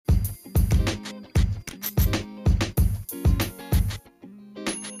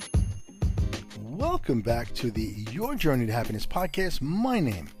welcome back to the Your Journey to Happiness podcast. My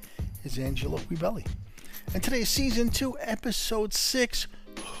name is Angelo Q Part I. And today is Season 2, Episode 6,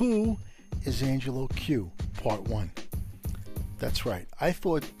 Who is Angelo Q Part I. That's right. I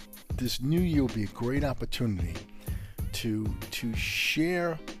thought this new year would be a great opportunity to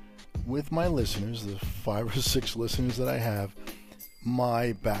share with my listeners, the 5 or 6 listeners that I have,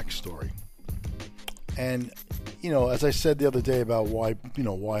 my backstory. And as I said the other day about why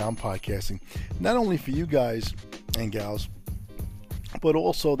I'm podcasting, not only for you guys and gals, but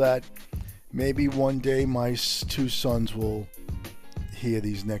also that maybe one day my 2 sons will hear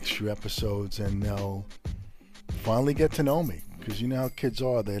these next few episodes and they'll finally get to know me. Because you know how kids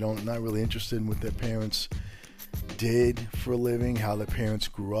are. They're not really interested in what their parents did for a living, how their parents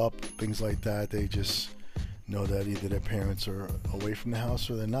grew up, things like that. They just know that either their parents are away from the house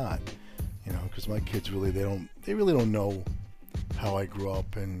or they're not. Because my kids really don't know how I grew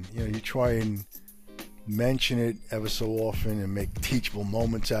up, and you try and mention it ever so often and make teachable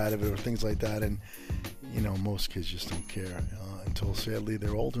moments out of it or things like that, and most kids just don't care until sadly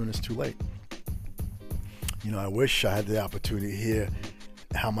they're older and it's too late. I wish I had the opportunity to hear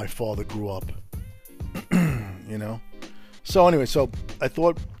how my father grew up. So anyway, I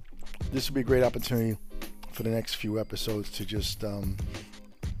thought this would be a great opportunity for the next few episodes to just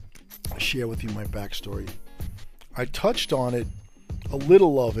share with you my backstory. I touched on it, a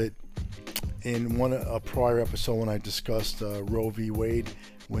little of it, in a prior episode when I discussed Roe v. Wade,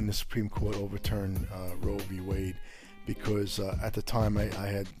 when the Supreme Court overturned Roe v. Wade, because at the time I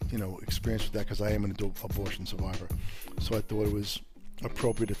had experience with that because I am an abortion survivor. So I thought it was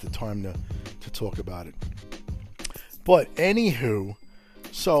appropriate at the time to talk about it. But anywho,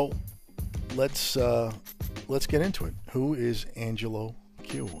 so let's get into it. Who is Angelo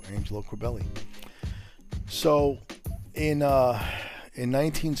Q Part I? So in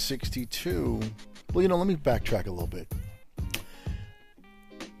 1962, let me backtrack a little bit.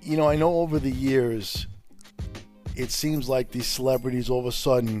 I know over the years, it seems like these celebrities all of a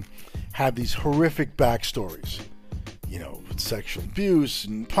sudden have these horrific backstories, with sexual abuse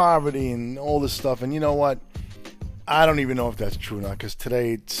and poverty and all this stuff. And you know what? I don't even know if that's true or not, because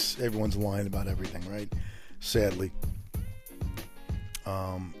today everyone's lying about everything, right? Sadly.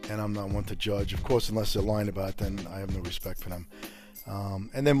 And I'm not one to judge. Of course, unless they're lying about it, then I have no respect for them.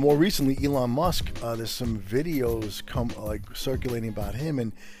 And then more recently, Elon Musk, there's some videos circulating about him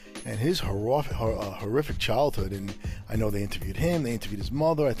and his horrific childhood. And I know they interviewed him, they interviewed his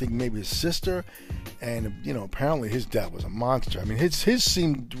mother, I think maybe his sister, and apparently his dad was a monster. I mean, his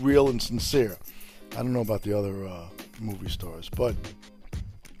seemed real and sincere. I don't know about the other movie stars, but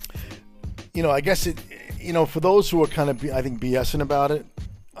I guess it. For those who are kind of, I think, BSing about it,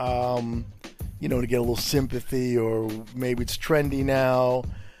 to get a little sympathy, or maybe it's trendy now.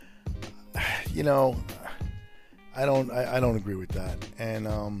 I don't agree with that, and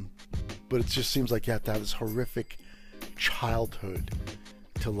but it just seems like you have to have this horrific childhood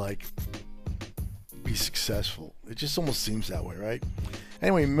to be successful. It just almost seems that way, right?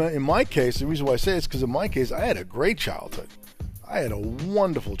 Anyway, in my case, the reason why I say it is because in my case, I had a great childhood. I had a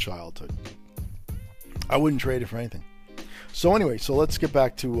wonderful childhood. I wouldn't trade it for anything. So anyway, let's get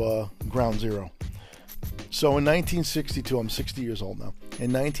back to ground zero. So in 1962, I'm 60 years old now.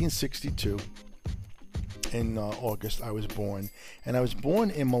 In 1962, in August, I was born. And I was born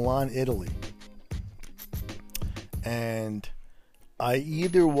in Milan, Italy. And I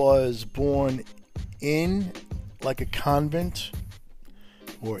either was born in a convent,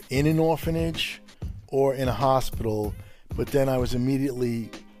 or in an orphanage, or in a hospital, but then I was immediately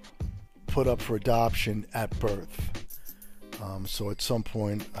put up for adoption at birth. So at some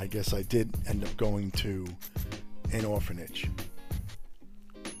point, I guess I did end up going to an orphanage.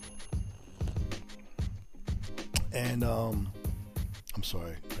 And I'm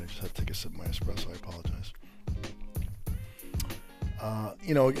sorry, I just had to take a sip of my espresso. I apologize.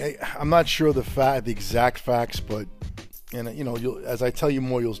 I'm not sure the exact facts, but as I tell you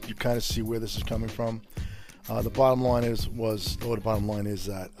more, you kind of see where this is coming from. The bottom line is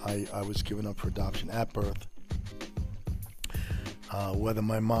that I was given up for adoption at birth. Whether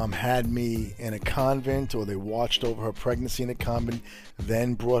my mom had me in a convent or they watched over her pregnancy in a convent,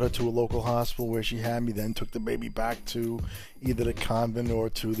 then brought her to a local hospital where she had me, then took the baby back to either the convent or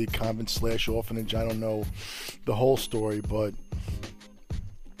to the convent/orphanage. I don't know the whole story,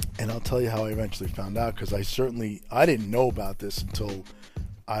 and I'll tell you how I eventually found out, because I didn't know about this until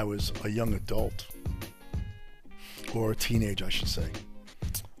I was a young adult, or a teenager, I should say.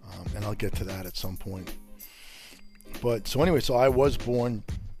 And I'll get to that at some point. But so I was born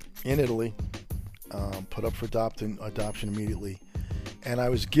in Italy, put up for adoption immediately, and I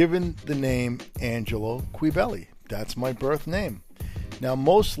was given the name Angelo Q. That's my birth name. Now,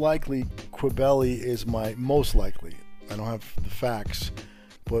 most likely, Quibelli is my, most likely, I don't have the facts,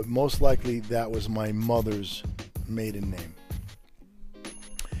 but most likely that was my mother's maiden name.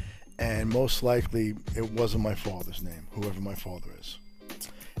 And most likely it wasn't my father's name, whoever my father is.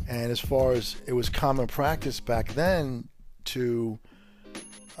 And as far as it was common practice back then to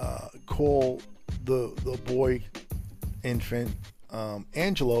call the boy infant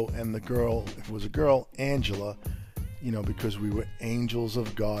Angelo, and the girl, if it was a girl, Angela, you know, because we were angels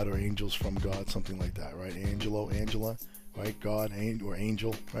of God or angels from God, something like that, right? Angelo, Angela, right? God, or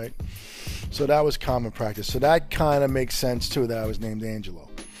angel, right? So that was common practice. So that kind of makes sense too, that I was named Angelo.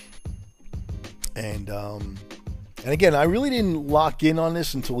 And again, I really didn't lock in on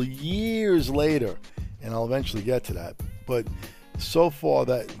this until years later, and I'll eventually get to that. But so far,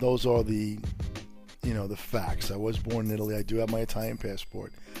 those are the, you know, the facts. I was born in Italy. I do have my Italian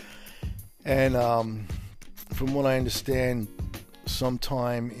passport, and from what I understand,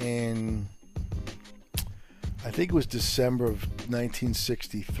 sometime in, I think it was December of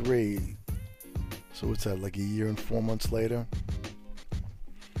 1963. So what's that, like a year and 4 months later?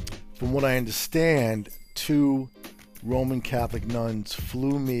 From what I understand, 2 Roman Catholic nuns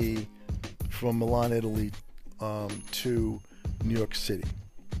flew me from Milan, Italy, to New York City,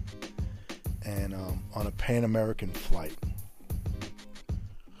 and on a Pan American flight.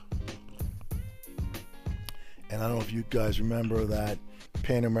 And I don't know if you guys remember that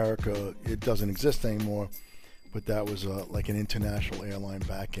Pan America, it doesn't exist anymore, but that was like an international airline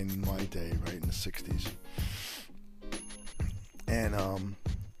back in my day, right, in the 60s. And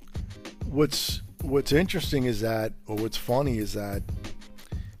what's interesting is that, or what's funny is that,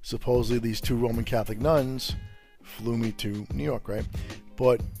 supposedly these 2 Roman Catholic nuns flew me to New York, right?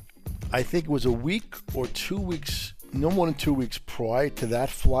 But I think it was a week or 2 weeks, no more than 2 weeks prior to that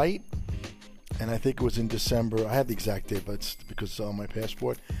flight, and I think it was in December. I have the exact date, but it's because it's on my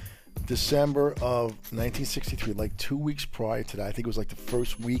passport. December of 1963, like 2 weeks prior to that. I think it was like the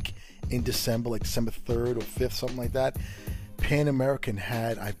first week in December, like December 3rd or 5th, something like that. Pan American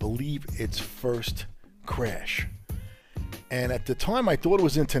had, I believe, its first crash. And at the time, I thought it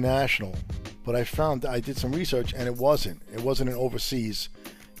was international, but I did some research, and it wasn't. It wasn't an overseas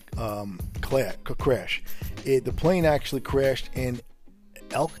crash. The plane actually crashed in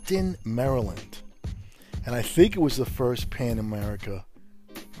Elkton, Maryland. And I think it was the first Pan America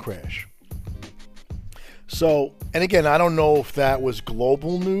crash. So, and again, I don't know if that was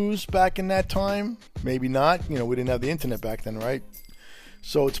global news back in that time. Maybe not. You know, we didn't have the internet back then, right?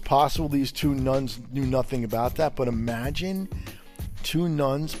 So it's possible these 2 nuns knew nothing about that. But imagine 2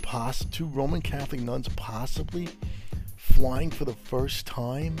 Roman Catholic nuns possibly flying for the first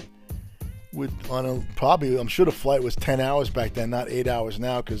time probably, I'm sure the flight was 10 hours back then, not 8 hours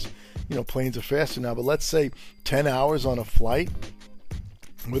now, because, you know, planes are faster now. But let's say 10 hours on a flight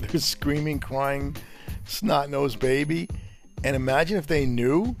with a screaming, crying, snot-nosed baby. And imagine if they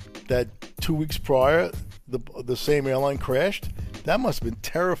knew that 2 weeks prior the same airline crashed. That must have been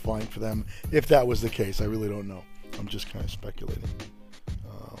terrifying for them if that was the case. I really don't know. I'm just kind of speculating.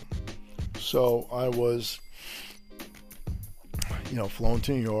 So I was, you know, flown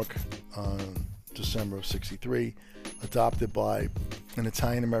to New York on December of 63, adopted by an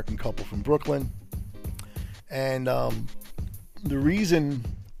Italian-American couple from Brooklyn. And the reason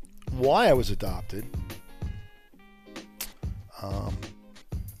why I was adopted,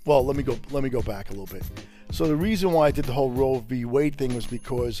 well, let me go back a little bit. So the reason why I did the whole Roe v. Wade thing was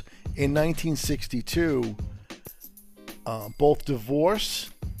because in 1962, both divorce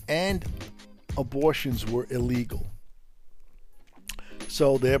and abortions were illegal.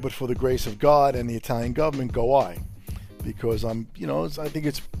 So there, but for the grace of God and the Italian government, go I. Because I think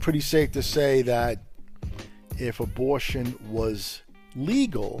it's pretty safe to say that if abortion was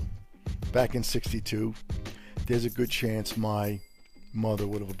legal back in 62, there's a good chance my mother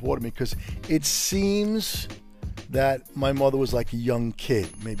would have aborted me, because it seems that my mother was like a young kid,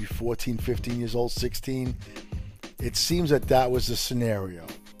 maybe 14, 15 years old, 16. It seems that was the scenario,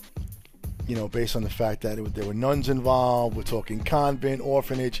 you know, based on the fact that there were nuns involved. We're talking convent,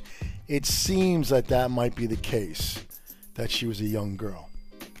 orphanage. It seems that might be the case, that she was a young girl,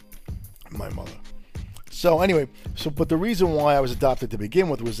 my mother. So anyway, but the reason why I was adopted to begin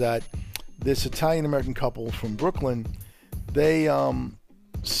with was that this Italian-American couple from Brooklyn, they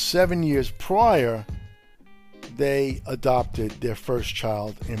 7 years prior, they adopted their first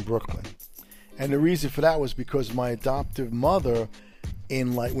child in Brooklyn. And the reason for that was because my adoptive mother,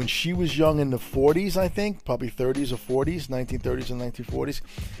 when she was young, in the 40s, I think, probably 30s or 40s, 1930s and 1940s,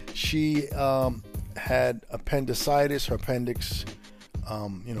 she had appendicitis. Her appendix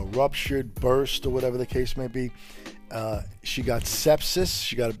ruptured, burst, or whatever the case may be. She got sepsis.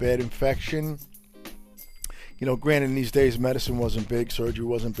 She got a bad infection. Granted, in these days, medicine wasn't big, surgery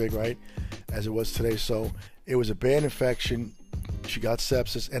wasn't big, right, as it was today. So it was a bad infection. She got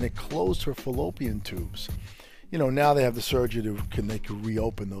sepsis, and it closed her fallopian tubes. Now they have the surgery they could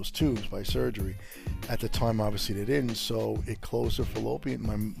reopen those tubes by surgery. At the time, obviously, they didn't. So it closed her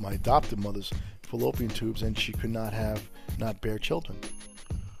fallopian, my adopted mother's fallopian tubes, and she could not bear children.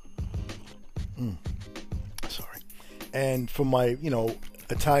 Sorry. And for my,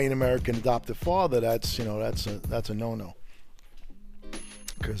 Italian American adoptive father, that's a no-no,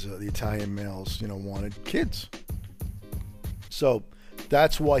 because the Italian males wanted kids. So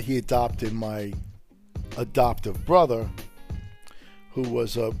that's why he adopted my adoptive brother, who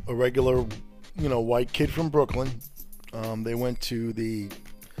was a regular white kid from Brooklyn. They went to the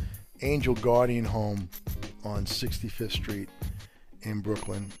Angel Guardian home on 65th Street in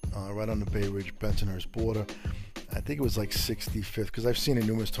Brooklyn, right on the Bay Ridge Bensonhurst border. I think it was like 65th, because I've seen it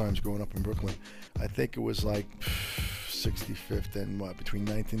numerous times growing up in Brooklyn. I think it was like 65th and between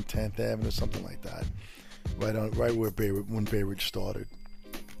 9th and 10th Avenue, or something like that. Right where when Bay Ridge started,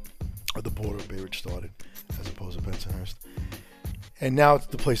 or the border of Bay Ridge started, as opposed to Bensonhurst. And now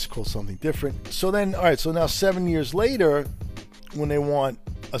the place is called something different. So then, all right, so now 7 years later, when they want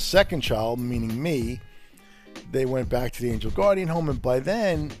a second child, meaning me, they went back to the Angel Guardian home, and by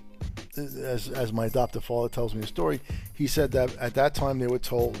then, as my adoptive father tells me the story, he said that at that time they were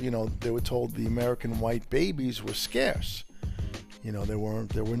told the American white babies were scarce. There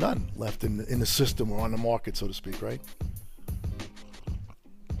were none left in the system or on the market, so to speak, right?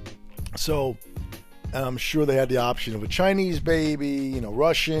 So, and I'm sure they had the option of a Chinese baby,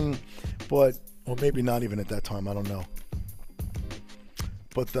 Russian, or maybe not even at that time, I don't know.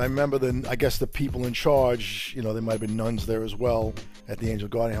 But I remember I guess the people in charge, there might have been nuns there as well at the Angel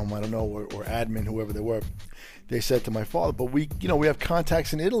Guardian home, I don't know, or admin, whoever they were. They said to my father, but we have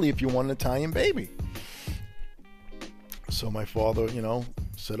contacts in Italy if you want an Italian baby. So my father,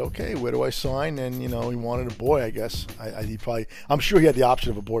 said, okay, where do I sign? And, he wanted a boy, I guess. I'm sure he had the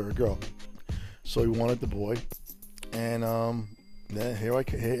option of a boy or a girl. So he wanted the boy. And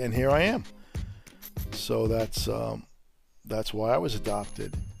here I am. So that's why I was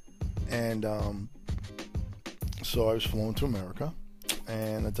adopted. And so I was flown to America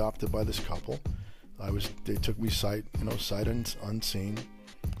and adopted by this couple. They took me sight unseen.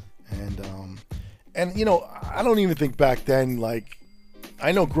 And I don't even think back then, like,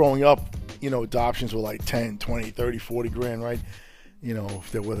 I know growing up, adoptions were like 10, 20, 30, 40 grand, right?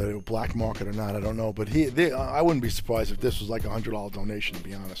 Whether they were black market or not, I don't know. But I wouldn't be surprised if this was like $100 donation, to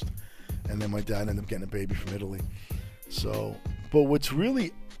be honest. And then my dad ended up getting a baby from Italy. So, but what's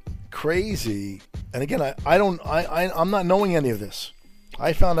really crazy, and again, I'm not knowing any of this.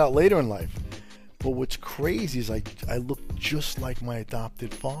 I found out later in life. But what's crazy is I look just like my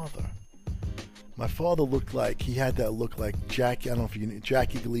adopted father. My father he had that look like Jackie, I don't know if you know,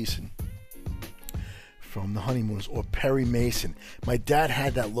 Jackie Gleason from The Honeymooners, or Perry Mason. My dad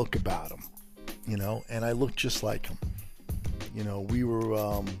had that look about him, and I looked just like him. We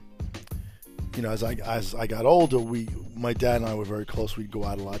were, as I got older, my dad and I were very close. We'd go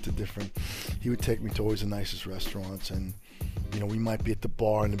out a lot to he would take me to always the nicest restaurants, and, we might be at the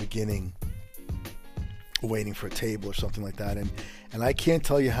bar in the beginning waiting for a table or something like that. And I can't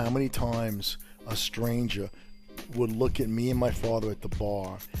tell you how many times a stranger would look at me and my father at the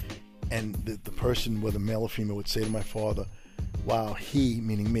bar, and the person, whether male or female, would say to my father, wow, he,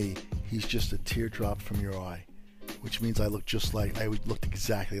 meaning me, he's just a teardrop from your eye, which means I looked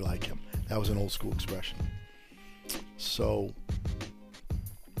exactly like him. That was an old school expression. So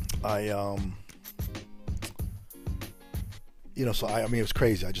it was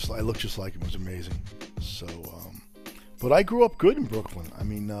crazy. I looked just like him. It was amazing. So, but I grew up good in Brooklyn.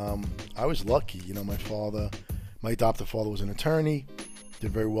 I was lucky. My adoptive father was an attorney,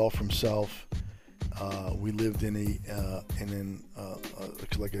 did very well for himself. We lived in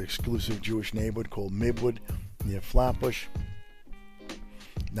like an exclusive Jewish neighborhood called Midwood near Flatbush.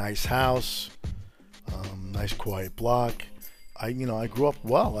 Nice house, nice quiet block. I grew up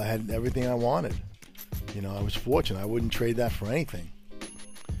well. I had everything I wanted. I was fortunate. I wouldn't trade that for anything.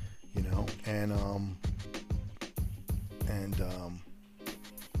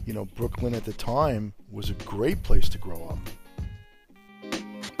 Brooklyn at the time was a great place to grow up.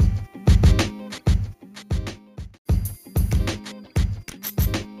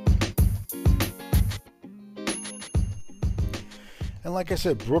 And like I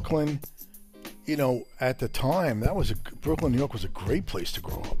said, Brooklyn, at the time, Brooklyn, New York was a great place to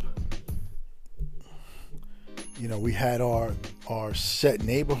grow up. we had our set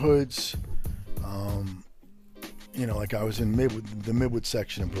neighborhoods. Like I was in the Midwood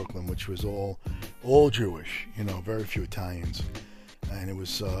section of Brooklyn, which was all Jewish. Very few Italians, and it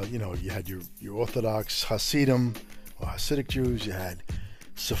was you had your Orthodox Hasidim or Hasidic Jews. You had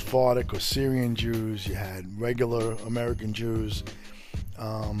Sephardic or Syrian Jews. You had regular American Jews.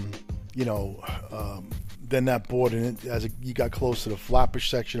 Then that bordered as you got close to the Flatbush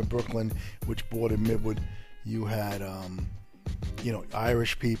section of Brooklyn, which bordered Midwood. You had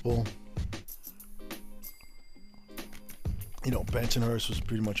Irish people. Bensonhurst was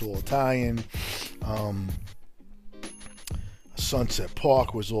pretty much all Italian. Sunset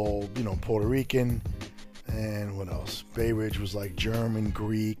Park was all, Puerto Rican. And what else? Bay Ridge was like German,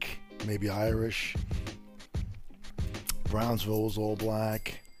 Greek, maybe Irish. Brownsville was all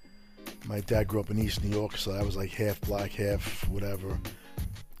black. My dad grew up in East New York, so I was like half black, half whatever.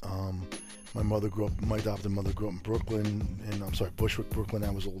 My adopted mother grew up in Brooklyn, Bushwick, Brooklyn. I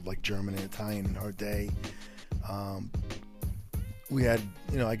was all like German and Italian in her day. We had,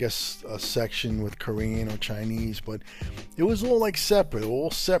 I guess a section with Korean or Chinese, but it was all like separate,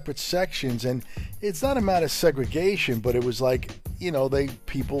 all separate sections. And it's not a matter of segregation, but it was like,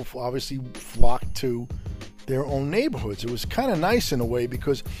 people obviously flocked to their own neighborhoods. It was kind of nice in a way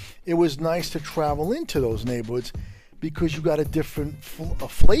because it was nice to travel into those neighborhoods because you got a different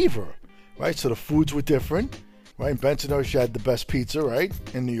flavor, right? So the foods were different, right? In Bensonhurst, you had the best pizza, right?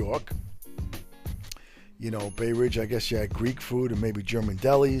 In New York. Bay Ridge, I guess you had Greek food and maybe German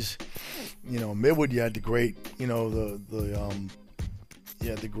delis. Midwood, you had the great, the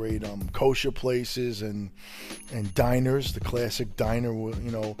great kosher places and diners. The classic diner,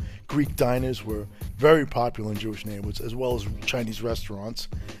 Greek diners were very popular in Jewish neighborhoods, as well as Chinese restaurants.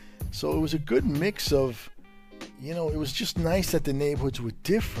 So it was a good mix of, it was just nice that the neighborhoods were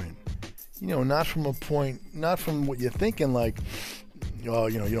different. Not from what you're thinking, like, you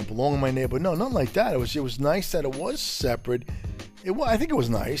don't belong in my neighborhood. No, nothing like that. It was nice that it was separate. I think it was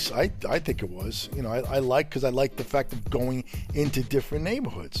nice. I think it was. I like the fact of going into different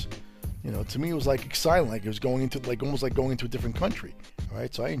neighborhoods. To me it was like exciting, like it was going into almost like going into a different country.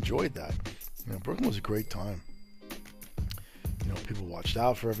 Right? So I enjoyed that. Brooklyn was a great time. People watched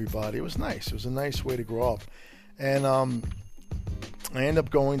out for everybody. It was nice. It was a nice way to grow up. And I ended up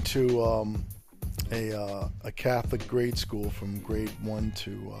going to a Catholic grade school from grade 1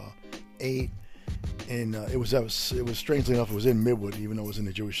 to 8, and it was strangely enough it was in Midwood, even though it was in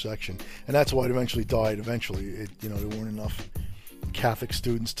the Jewish section, and that's why it eventually died. Eventually, there weren't enough Catholic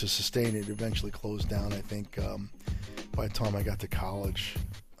students to sustain it. It eventually closed down. I think by the time I got to college,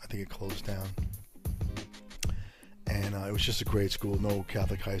 I think it closed down. And it was just a grade school, no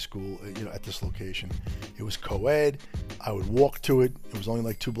Catholic high school, at this location. It was co-ed. I would walk to it. It was only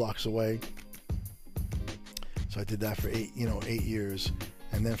like 2 blocks away. So I did that for 8 years.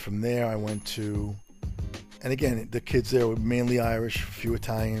 And then from there I went to, and again, the kids there were mainly Irish, a few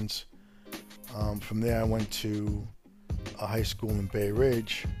Italians. From there I went to a high school in Bay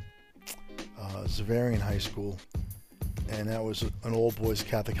Ridge, Zavarian High School. And that was an all-boys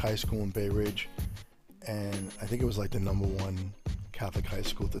Catholic high school in Bay Ridge. And I think it was like the #1 Catholic high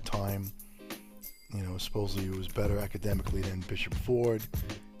school at the time. Supposedly it was better academically than Bishop Ford,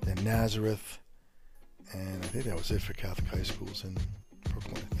 than Nazareth. And I think that was it for Catholic high schools in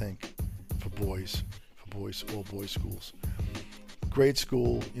Brooklyn, I think, for all boys schools. Grade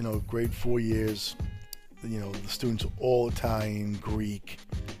school, grade 4 years, the students were all Italian, Greek,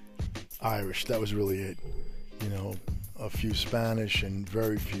 Irish. That was really it. A few Spanish and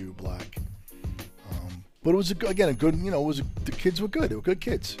very few black. But it was, the kids were good. They were good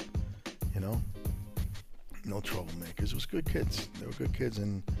kids, no troublemakers. It was good kids. They were good kids,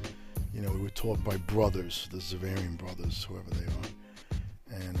 and we were taught by brothers, the Zavarian brothers, whoever they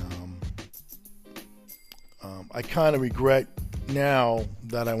are. And I kind of regret now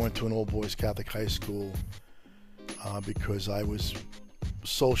that I went to an all-boys Catholic high school because I was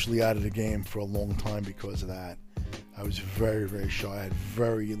socially out of the game for a long time because of that. I was very, very shy. I had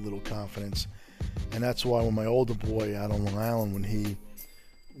very little confidence. And that's why when my older boy out on Long Island, when he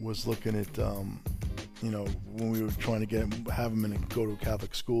was looking at, when we were trying to have him go to a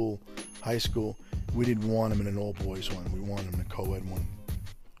Catholic school, high school, we didn't want him in an all-boys one. We wanted him in a co-ed one.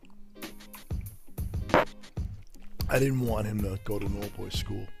 I didn't want him to go to an all-boys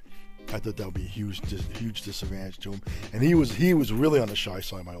school. I thought that would be a huge disadvantage to him. And he was really on the shy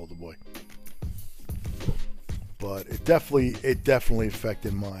side, my older boy. But it definitely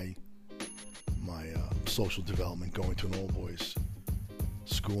affected my social development going to an all-boys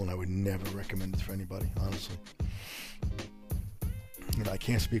school, and I would never recommend it for anybody, honestly. I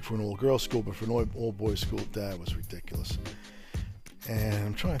can't speak for an all-girls school, but for an all-boys school, that was ridiculous. And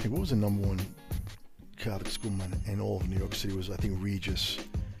I'm trying to think, what was the number one Catholic school in all of New York City? Was, I think, Regis.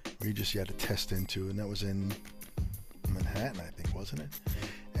 Regis you had to test into, and that was in Manhattan, I think, wasn't it?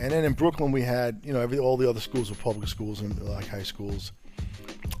 And then in Brooklyn we had, all the other schools were public schools and like high schools.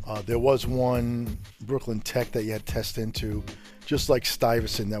 There was one, Brooklyn Tech, that you had to test into, just like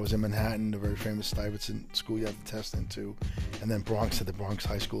Stuyvesant, that was in Manhattan, the very famous Stuyvesant school you had to test into. And then Bronx had the Bronx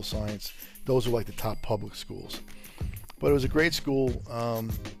High School of Science. Those were like the top public schools. But it was a great school.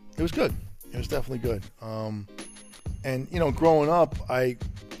 It was good. It was definitely good. And growing up, I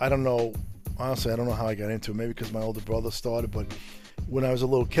don't know, honestly, I don't know how I got into it. Maybe because my older brother started, but when I was a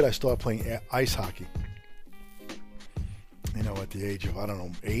little kid, I started playing ice hockey. At the age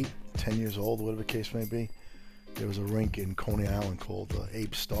of, 8, 10 years old, whatever the case may be. There was a rink in Coney Island called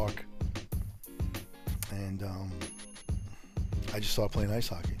Abe Stark. And I just started playing ice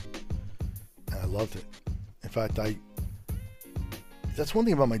hockey. And I loved it. In fact, that's one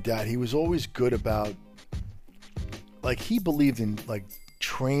thing about my dad. He was always good about, he believed in,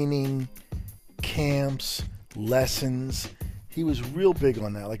 training, camps, lessons. He was real big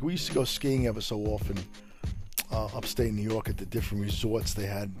on that. We used to go skiing ever so often upstate New York at the different resorts they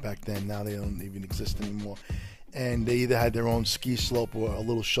had back then. Now they don't even exist anymore. And they either had their own ski slope or a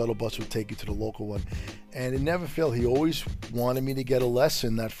little shuttle bus would take you to the local one. And it never failed. He always wanted me to get a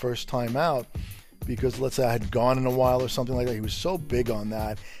lesson that first time out because, let's say I had gone in a while or something like that. He was so big on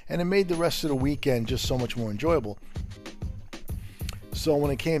that. And it made the rest of the weekend just so much more enjoyable. So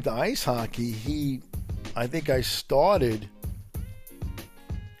when it came to ice hockey, I think I started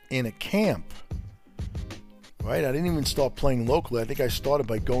in a camp. Right? I didn't even start playing locally. I think I started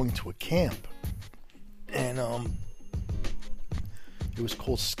by going to a camp. And it was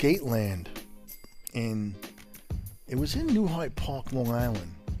called Skateland. It was in New Hyde Park, Long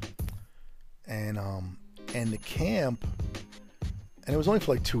Island. And the camp, and it was only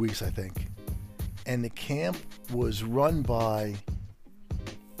for 2 weeks, I think. And the camp was run by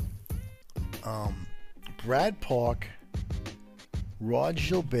Brad Park, Rod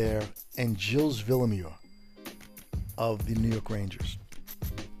Gilbert, and Gilles Villemure of the New York Rangers.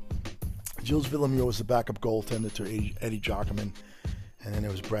 Gilles Villemure was the backup goaltender to Eddie Jockman, and then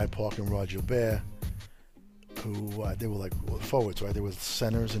there was Brad Park and Rod Gilbert, who they were forwards, right? They were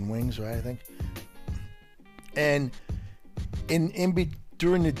centers and wings, right? I think. And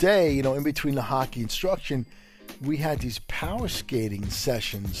during the day, in between the hockey instruction, we had these power skating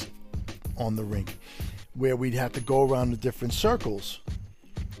sessions on the rink, where we'd have to go around the different circles,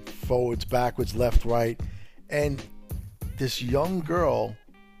 forwards, backwards, left, right, and this young girl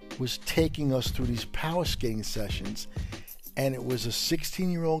was taking us through these power skating sessions, and it was a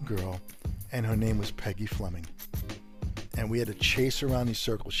 16-year-old girl, and her name was Peggy Fleming. And we had to chase around these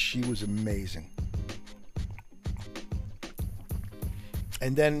circles. She was amazing.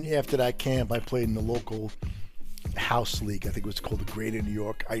 And then after that camp, I played in the local house league. I think it was called the Greater New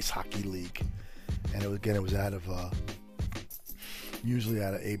York Ice Hockey League. And it was out of, usually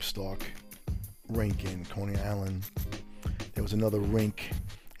out of Abe Stark rink in Coney Island. There was another rink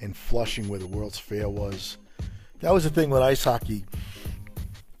in Flushing where the World's Fair was. That was the thing with ice hockey.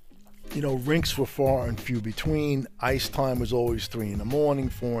 Rinks were far and few between. Ice time was always 3 in the morning,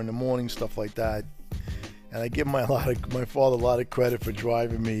 4 in the morning, stuff like that. And I give my father a lot of credit for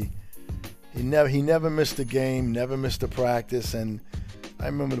driving me. He never missed a game, never missed a practice. And I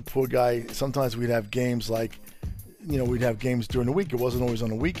remember the poor guy, sometimes we'd have games we'd have games during the week. It wasn't always on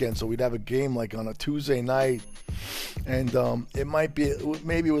the weekend, so we'd have a game on a Tuesday night. And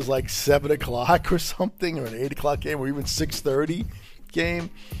maybe it was 7 o'clock or something, or an 8 o'clock game, or even 6:30 game.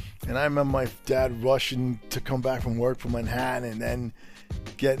 And I remember my dad rushing to come back from work from Manhattan and then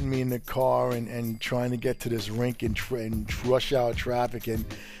getting me in the car and trying to get to this rink and rush hour traffic.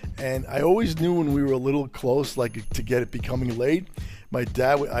 And I always knew when we were a little close, to get it becoming late, my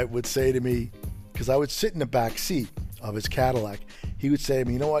dad would say to me, because I would sit in the back seat of his Cadillac, he would say to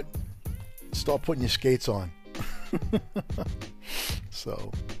me, "You know what? Start putting your skates on."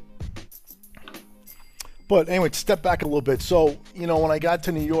 So, but anyway, to step back a little bit. So, when I got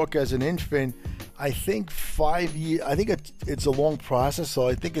to New York as an infant, I think 5 years, I think it's a long process. So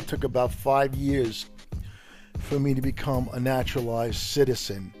I think it took about 5 years for me to become a naturalized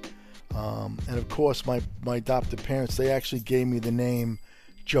citizen. And of course, my adopted parents, they actually gave me the name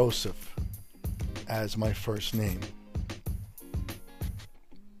Joseph as my first name.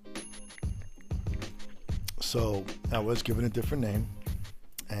 So I was given a different name,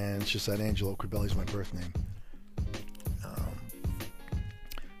 and it's just that Angelo Q is my birth name.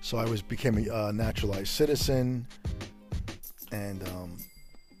 So I became a naturalized citizen. And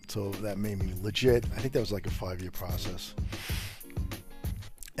so that made me legit. I think that was like a 5-year process.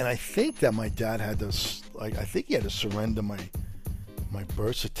 And I think that my dad had to, I think he had to surrender my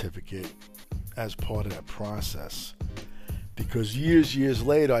birth certificate as part of that process, because years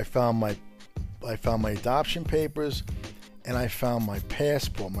later I found my adoption papers, and I found my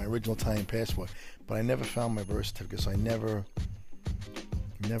passport, my original Italian passport, but I never found my birth certificate. So I never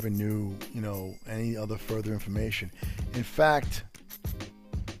knew, any other further information. In fact,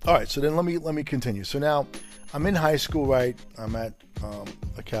 all right. So then let me continue. So now I'm in high school, right? I'm at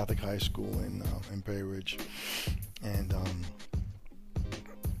a Catholic high school in Bay Ridge, and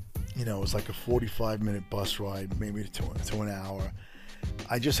it was like a 45-minute bus ride, maybe to an hour.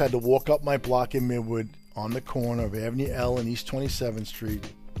 I just had to walk up my block in Midwood on the corner of Avenue L and East 27th Street.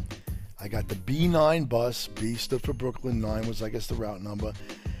 I got the B9 bus. B stood for Brooklyn. 9 was, I guess, the route number.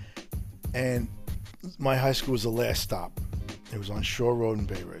 And my high school was the last stop. It was on Shore Road in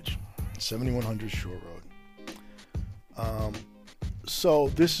Bay Ridge, 7100 Shore Road. So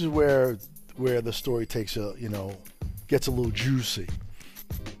this is where the story takes gets a little juicy.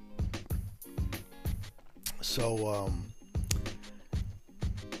 So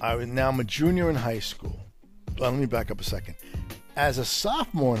I'm a junior in high school. Let me back up a second. As a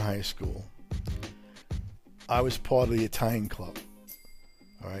sophomore in high school, I was part of the Italian club.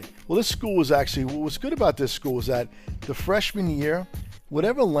 All right. Well, this school was actually, what was good about this school was that the freshman year,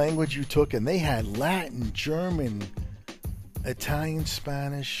 whatever language you took, and they had Latin, German, Italian,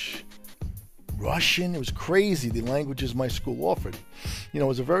 Spanish, Russian. It was crazy, the languages my school offered. It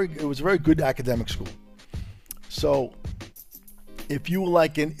was a very good academic school. So if you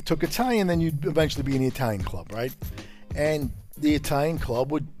took Italian, then you'd eventually be in the Italian club, right? And the Italian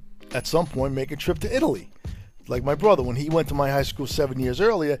club would, at some point, make a trip to Italy. Like my brother, when he went to my high school 7 years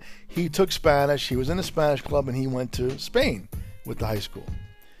earlier, he took Spanish. He was in the Spanish club, and he went to Spain with the high school.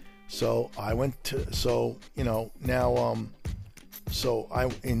 So I went to,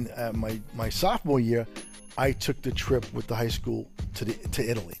 my sophomore year, I took the trip with the high school to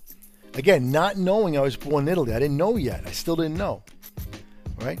Italy. Again, not knowing I was born in Italy. I didn't know yet. I still didn't know.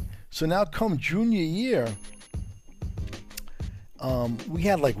 Right? So now come junior year, we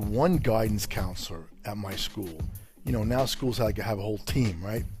had like one guidance counselor at my school. Now schools have a whole team,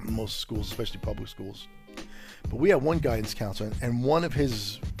 right? Most schools, especially public schools. But we had one guidance counselor, and one of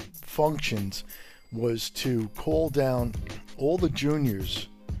his functions was to call down all the juniors.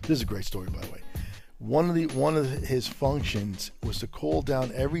 This is a great story, by the way. One of his functions was to call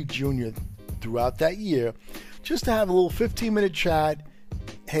down every junior throughout that year, just to have a little 15-minute chat.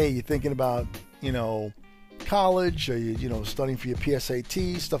 Hey, you thinking about college? Are you studying for your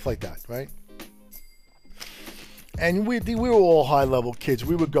PSAT? Stuff like that, right? And we were all high-level kids.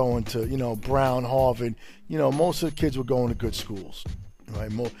 We were going to Brown, Harvard. Most of the kids were going to good schools,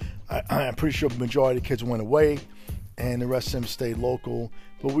 right? I'm pretty sure the majority of the kids went away, and the rest of them stayed local.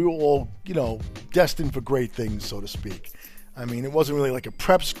 But we were all, destined for great things, so to speak. I mean, it wasn't really like a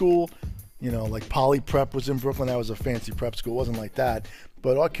prep school, like Poly Prep was in Brooklyn. That was a fancy prep school. It wasn't like that.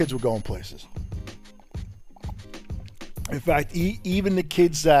 But our kids were going places. In fact, even the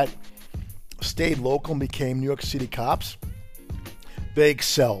kids that stayed local and became New York City cops, they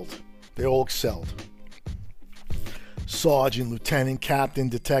excelled. They all excelled. Sergeant, lieutenant, captain,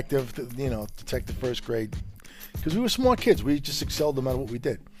 detective, detective first grade. Because we were smart kids. We just excelled no matter what we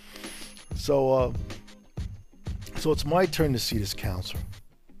did. So it's my turn to see this counselor.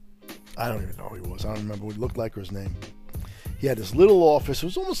 I don't even know who he was. I don't remember what he looked like or his name. He had this little office. It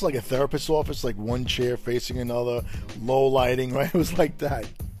was almost like a therapist's office, like one chair facing another, low lighting, right? It was like that.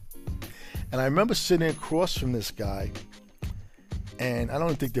 And I remember sitting across from this guy, and I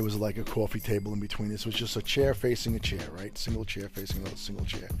don't think there was like a coffee table in between. This was just a chair facing a chair, right? Single chair facing another single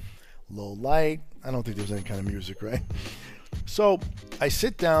chair. Low light. I don't think there was any kind of music, right? So I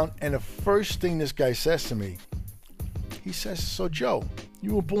sit down, and the first thing this guy says to me, he says, "So Joe,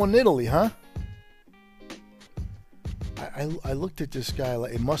 you were born in Italy, huh?" I looked at this guy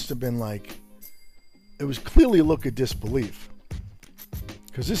like it must have been like, it was clearly a look of disbelief,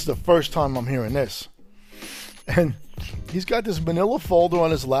 because this is the first time I'm hearing this. And he's got this manila folder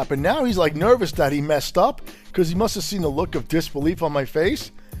on his lap, and now he's like nervous that he messed up, because he must have seen the look of disbelief on my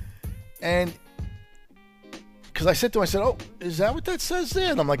face. And because I said to him, I said, "Oh, is that what that says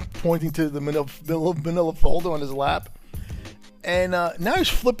there?" And I'm like pointing to the manila folder on his lap. And now he's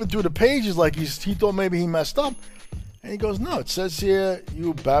flipping through the pages like he thought maybe he messed up. And he goes, "No, it says here, you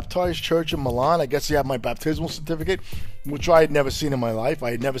were baptized Church of Milan." I guess he had my baptismal certificate, which I had never seen in my life.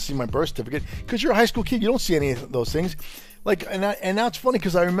 I had never seen my birth certificate. Because you're a high school kid, you don't see any of those things. And now it's funny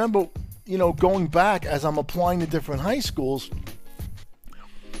because I remember, going back as I'm applying to different high schools,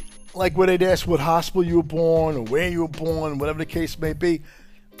 like where they'd ask what hospital you were born or where you were born, whatever the case may be,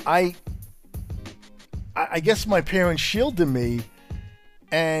 I guess my parents shielded me,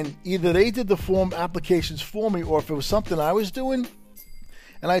 and either they did the form applications for me, or if it was something I was doing,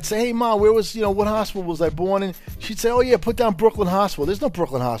 and I'd say, hey, Ma, where was, what hospital was I born in? She'd say, oh, yeah, put down Brooklyn Hospital. There's no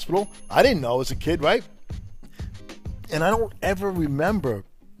Brooklyn Hospital. I didn't know as a kid, right? And I don't ever remember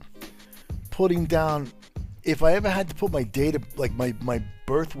putting down, if I ever had to put my date of, like my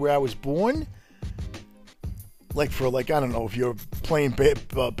birth where I was born, like for I don't know, if you're playing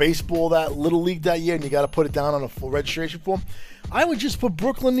baseball, that little league that year, and you got to put it down on a full registration form, I would just put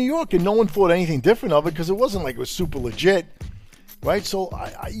Brooklyn, New York, and no one thought anything different of it because it wasn't like it was super legit, right? So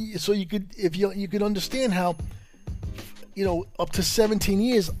so you could understand how, up to 17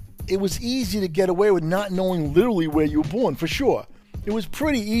 years, it was easy to get away with not knowing literally where you were born, for sure. It was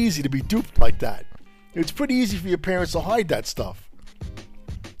pretty easy to be duped like that. It's pretty easy for your parents to hide that stuff.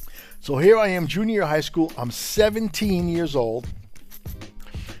 So here I am, junior year of high school. I'm 17 years old.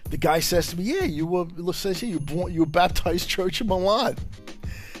 The guy says to me, "Yeah, you were baptized Church of Milan."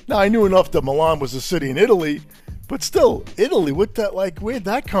 Now I knew enough that Milan was a city in Italy, but still, Italy. Where'd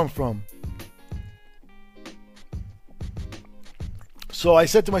that come from? So I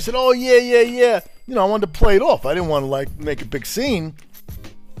said to him, "Oh yeah. I wanted to play it off. I didn't want to make a big scene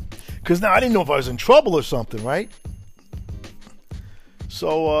because now I didn't know if I was in trouble or something, right?"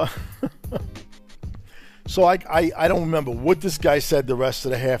 So, I don't remember what this guy said the rest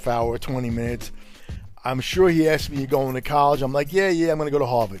of the half hour, 20 minutes. I'm sure he asked me, "You going to college?" I'm like, yeah, I'm going to go to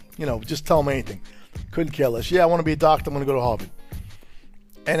Harvard. Just tell him anything. Couldn't care less. Yeah, I want to be a doctor. I'm going to go to Harvard.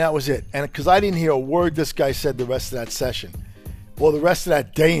 And that was it. And because I didn't hear a word this guy said the rest of that session. Well, the rest of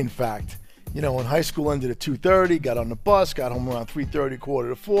that day, in fact. When high school ended at 2:30, got on the bus, got home around 3:30,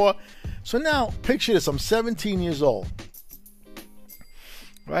 3:45. So now, picture this. I'm 17 years old.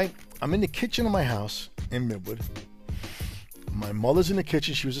 Right? I'm in the kitchen of my house in Midwood. My mother's in the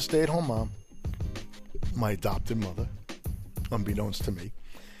kitchen. She was a stay-at-home mom. My adopted mother, unbeknownst to me.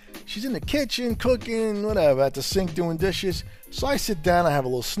 She's in the kitchen, cooking, whatever, at the sink doing dishes. So I sit down, I have a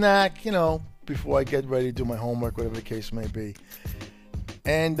little snack, before I get ready to do my homework, whatever the case may be.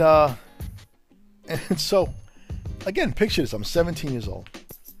 And so, again, picture this. I'm 17 years old,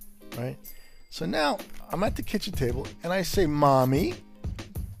 right? So now I'm at the kitchen table, and I say, "Mommy."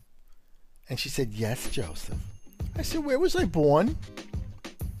 And she said, "Yes, Joseph." I said, "Where was I born?"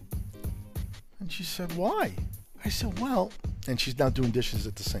 And she said, "Why?" I said, "Well," and she's now doing dishes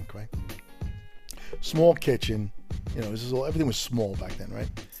at the sink, right? Small kitchen, everything was small back then, right?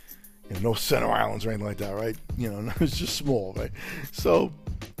 No center islands or anything like that, right? It was just small, right? So,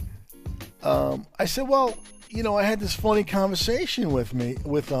 I said, "Well, I had this funny conversation with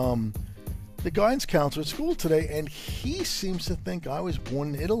the guidance counselor at school today, and he seems to think I was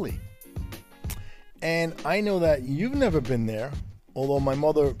born in Italy. And I know that you've never been there, although my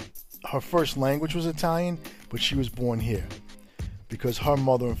mother, her first language was Italian, but she was born here because her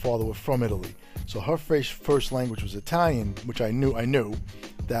mother and father were from Italy. So her first language was Italian, which I knew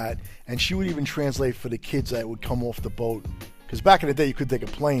that, and she would even translate for the kids that would come off the boat. Because back in the day, you could take a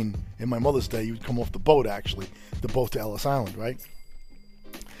plane. In my mother's day, you would come off the boat, actually, the boat to Ellis Island, right?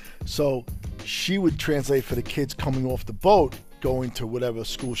 So she would translate for the kids coming off the boat, going to whatever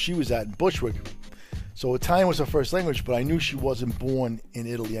school she was at in Bushwick. So Italian was her first language, but I knew she wasn't born in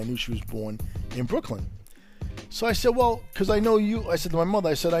Italy. I knew she was born in Brooklyn. So I said, "Well, because I know you," I said to my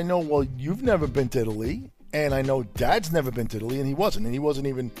mother, I know, well, you've never been to Italy, and I know Dad's never been to Italy, and he wasn't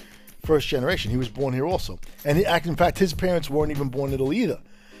even first generation. He was born here also. And in fact, his parents weren't even born in Italy either.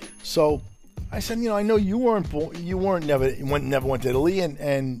 So I said, I know you never went to Italy,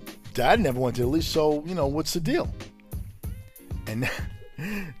 and Dad never went to Italy, so, what's the deal? And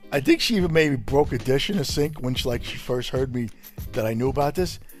I think she even maybe broke a dish in a sink when she first heard me that I knew about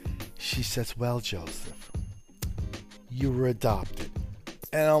this. She says, "Well, Joseph, you were adopted."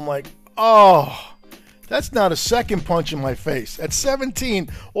 And I'm like, oh, that's not a second punch in my face. At 17,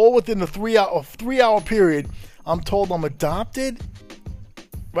 all within a 3-hour period, I'm told I'm adopted,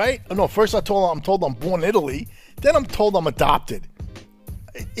 right? No, first I'm told I'm born in Italy. Then I'm told I'm adopted.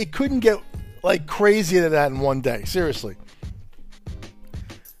 It couldn't get crazier than that in one day. Seriously.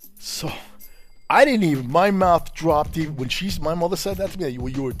 So I didn't even, my mouth dropped even when my mother said that to me,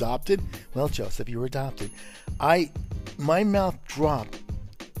 you were adopted? "Well, Joseph, you were adopted." My mouth dropped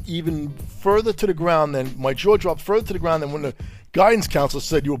even further to the ground my jaw dropped further to the ground than when the guidance counselor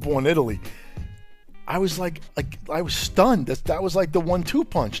said you were born in Italy. I was I was stunned. That was like the 1-2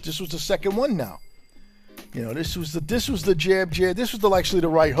 punch. This was the second one now. You know, this was the jab. This was actually the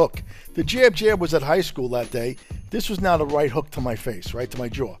right hook. The jab was at high school that day. This was now the right hook to my face, right to my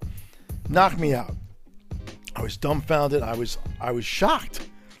jaw. Knocked me out. I was dumbfounded. I was shocked.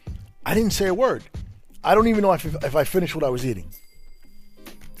 I didn't say a word. I don't even know if I finished what I was eating.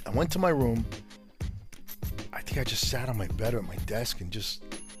 I went to my room. I think I just sat on my bed or at my desk and just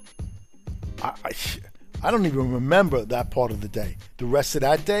I don't even remember that part of the day. The rest of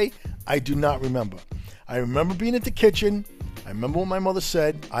that day, I do not remember. I remember being at the kitchen. I remember what my mother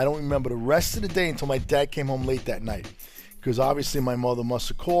said. I don't remember the rest of the day until my dad came home late that night. Because obviously my mother must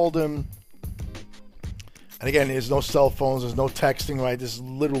have called him. And again, there's no cell phones. There's no texting, right? This is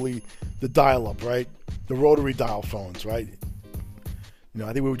literally the dial-up, right? The rotary dial phones, right? You know,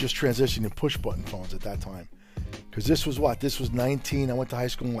 I think we were just transitioning to push-button phones at that time. Because this was what? This was 19. I went to high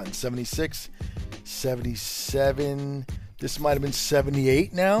school in what? In 76? 77. This might have been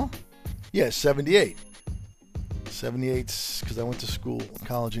 78 now? Yeah, 78. 78, because I went to school,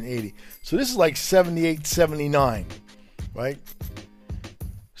 college in 80. So this is like 78, 79, right?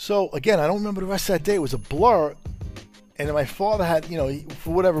 So again, I don't remember the rest of that day. It was a blur. And then my father had, you know,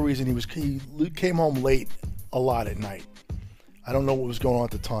 for whatever reason, he came home late a lot at night. I don't know what was going on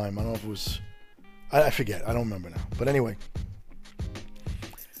at the time. I don't know if it was, I forget. I don't remember now. But anyway,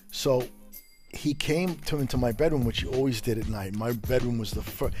 so he came into my bedroom, which he always did at night. My bedroom was the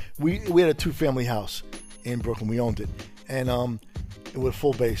first. We had a 2-family house in Brooklyn. We owned it, and it was a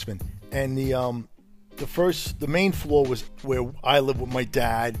full basement. And the main floor was where I lived with my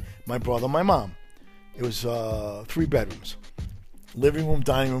dad, my brother, my mom. It was 3 bedrooms, living room,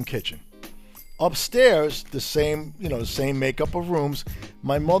 dining room, kitchen. Upstairs, the same makeup of rooms.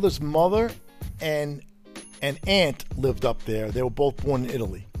 My mother's mother and an aunt lived up there. They were both born in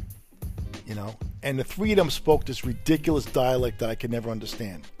Italy, you know, and the 3 of them spoke this ridiculous dialect that I could never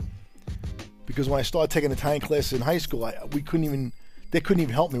understand. Because when I started taking Italian classes in high school, they couldn't even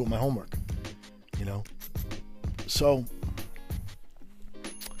help me with my homework, you know. So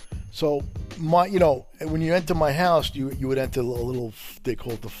when you enter my house, you would enter a little, they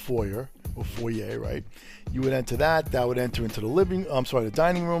call it the foyer or foyer, right? You would enter that would enter into the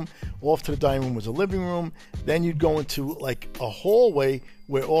dining room. Off to the dining room was a living room. Then you'd go into like a hallway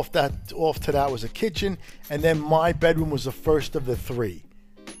where off to that was a kitchen, and then my bedroom was the first of the 3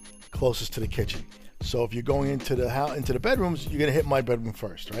 closest to the kitchen. So if you're going into the bedrooms, you're gonna hit my bedroom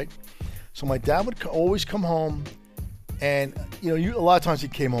first, right? So my dad would always come home, and a lot of times he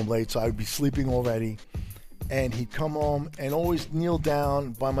came home late, so I would be sleeping already, and he'd come home and always kneel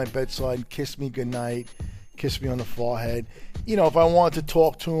down by my bedside and kiss me goodnight, kiss me on the forehead. You know, if I wanted to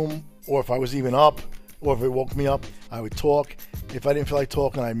talk to him, or if I was even up, or if he woke me up, I would talk. If I didn't feel like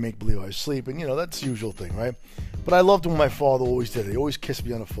talking, I'd make believe I was sleeping. You know, that's the usual thing, right? But I loved when my father always did it. He always kissed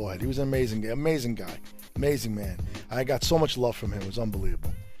me on the forehead. He was an amazing guy, amazing man. I got so much love from him. It was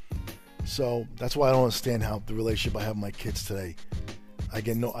unbelievable. So that's why I don't understand how the relationship I have with my kids today. I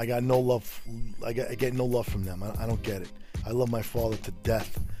get no love from them. I don't get it. I love my father to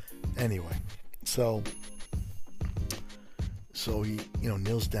death. Anyway, so he,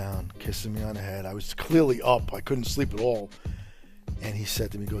 kneels down, kisses me on the head. I was clearly up. I couldn't sleep at all. And he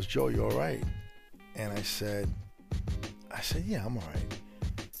said to me, he goes, "Joe, you all right?" And I said, "Yeah, I'm all right."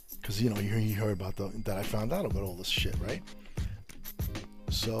 Because, he heard about that I found out about all this shit, right?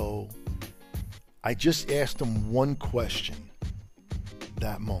 So I just asked him one question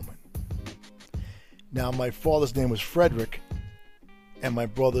that moment. Now, my father's name was Frederick, and my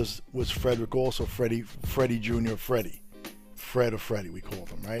brother's was Frederick also, Freddie Jr., Freddie. Fred or Freddie, we called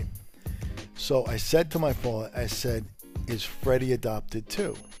him, right? So I said to my father, I said, "Is Freddie adopted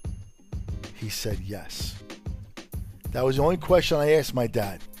too?" He said yes. That was the only question I asked my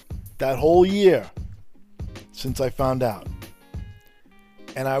dad that whole year since I found out.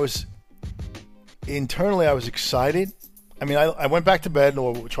 And internally I was excited. I mean, I went back to bed,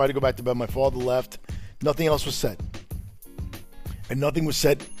 or tried to go back to bed. My father left. Nothing else was said. And nothing was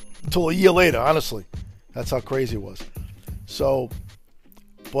said until a year later, honestly. That's how crazy it was. So,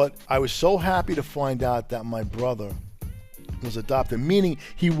 but I was so happy to find out that my brother was adopted, meaning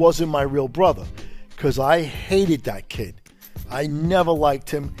he wasn't my real brother, because I hated that kid. I never liked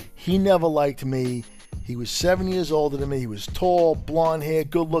him. He never liked me. He was 7 years older than me. He was tall, blonde hair,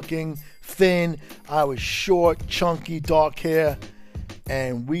 good looking, thin. I was short, chunky, dark hair.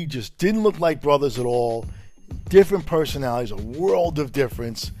 And we just didn't look like brothers at all. Different personalities, a world of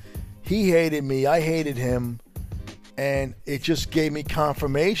difference. He hated me. I hated him. And it just gave me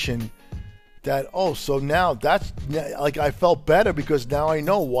confirmation that, so now that's, like, I felt better because now I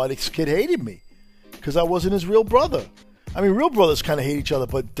know why this kid hated me. Because I wasn't his real brother. I mean, real brothers kind of hate each other,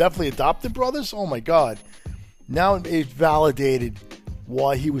 but definitely adopted brothers? Oh, my God. Now it validated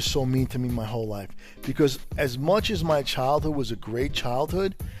why he was so mean to me my whole life. Because as much as my childhood was a great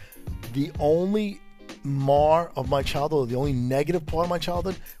childhood, the only mar of my childhood, the only negative part of my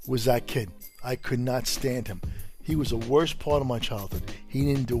childhood was that kid. I could not stand him. He was the worst part of my childhood. He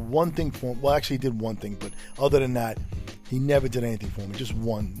didn't do one thing for me. Well, actually, he did one thing, but other than that, he never did anything for me. Just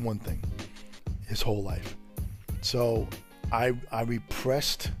one thing his whole life. So I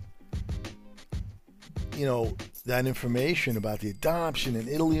repressed, that information about the adoption in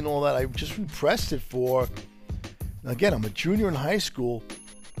Italy and all that. I just repressed it for, again, I'm a junior in high school.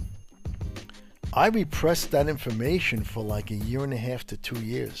 I repressed that information for like a year and a half to 2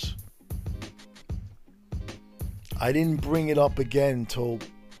 years. I didn't bring it up again until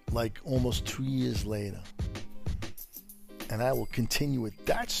like almost 2 years later. And I will continue with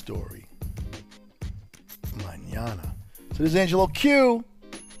that story mañana. So this is Angelo Q.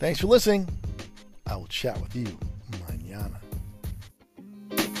 Thanks for listening. I will chat with you